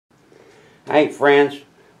Hey friends,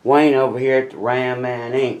 Wayne over here at the Ram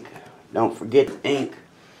Man Inc. Don't forget the ink.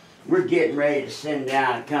 We're getting ready to send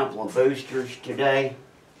out a couple of boosters today.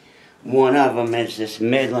 One of them is this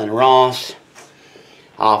Midland Ross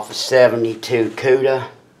off of 72 Cuda.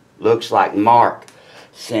 Looks like Mark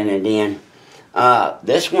sent it in.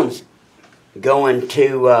 This one's going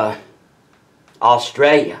to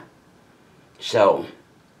Australia. So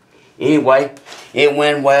anyway, it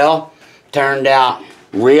went well. Turned out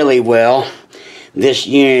really well. This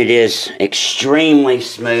unit is extremely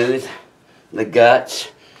smooth, the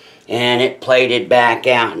guts, and it plated back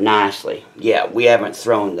out nicely. Yeah, we haven't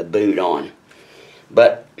thrown the boot on,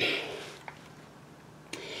 but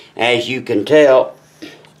as you can tell,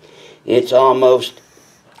 it's almost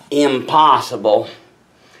impossible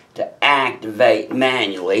to activate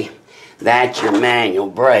manually. That's your manual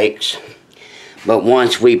brakes. But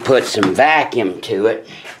once we put some vacuum to it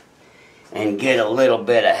and get a little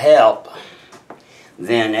bit of help,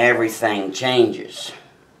 then everything changes.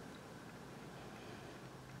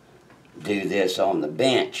 Do this on the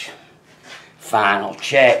bench. Final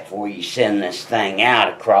check before you send this thing out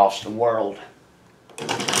across the world.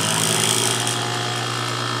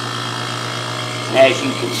 As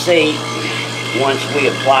you can see, once we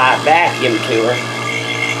apply vacuum to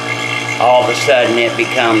her, all of a sudden it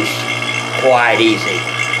becomes quite easy.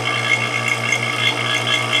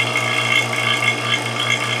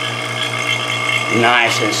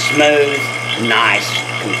 Nice and smooth, nice,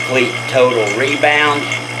 complete, total rebound.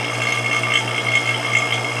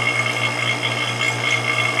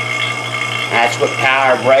 That's what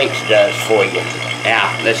power brakes does for you.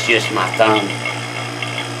 Now, that's just my thumb.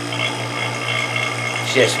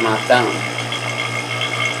 It's just my thumb.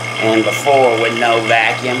 And before, with no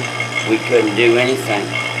vacuum, we couldn't do anything.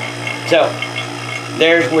 So,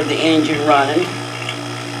 there's with the engine running.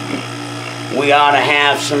 We ought to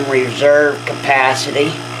have some reserve capacity.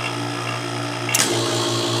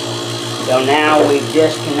 So now we've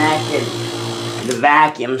disconnected the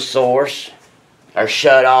vacuum source, or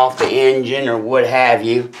shut off the engine, or what have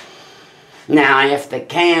you. Now if the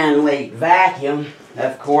can leak vacuum,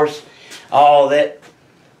 of course, all that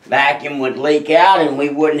vacuum would leak out and we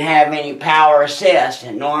wouldn't have any power assist.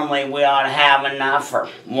 And normally we ought to have enough for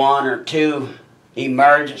 1 or 2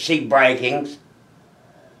 emergency brakings.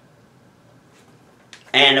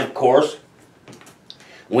 And of course,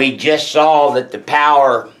 we just saw that the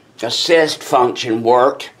power assist function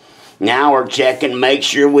worked. Now we're checking to make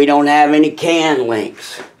sure we don't have any can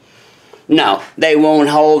leaks. No, they won't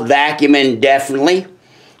hold vacuum indefinitely.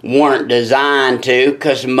 Weren't designed to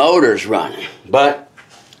because the motor's running. But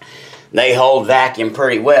they hold vacuum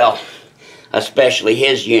pretty well, especially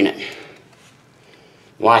his unit.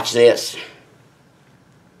 Watch this.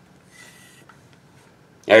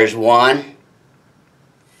 There's 1.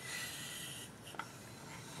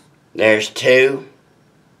 There's 2.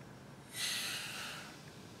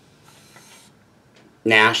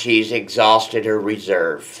 Now she's exhausted her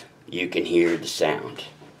reserve. You can hear the sound.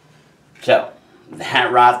 So,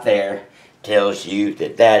 that right there tells you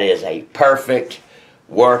that that is a perfect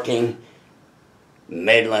working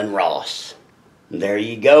Midland Ross. There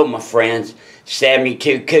you go, my friends.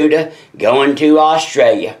 72 Cuda going to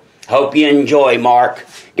Australia. Hope you enjoy, Mark.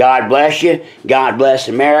 God bless you. God bless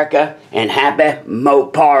America. And happy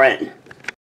moparing.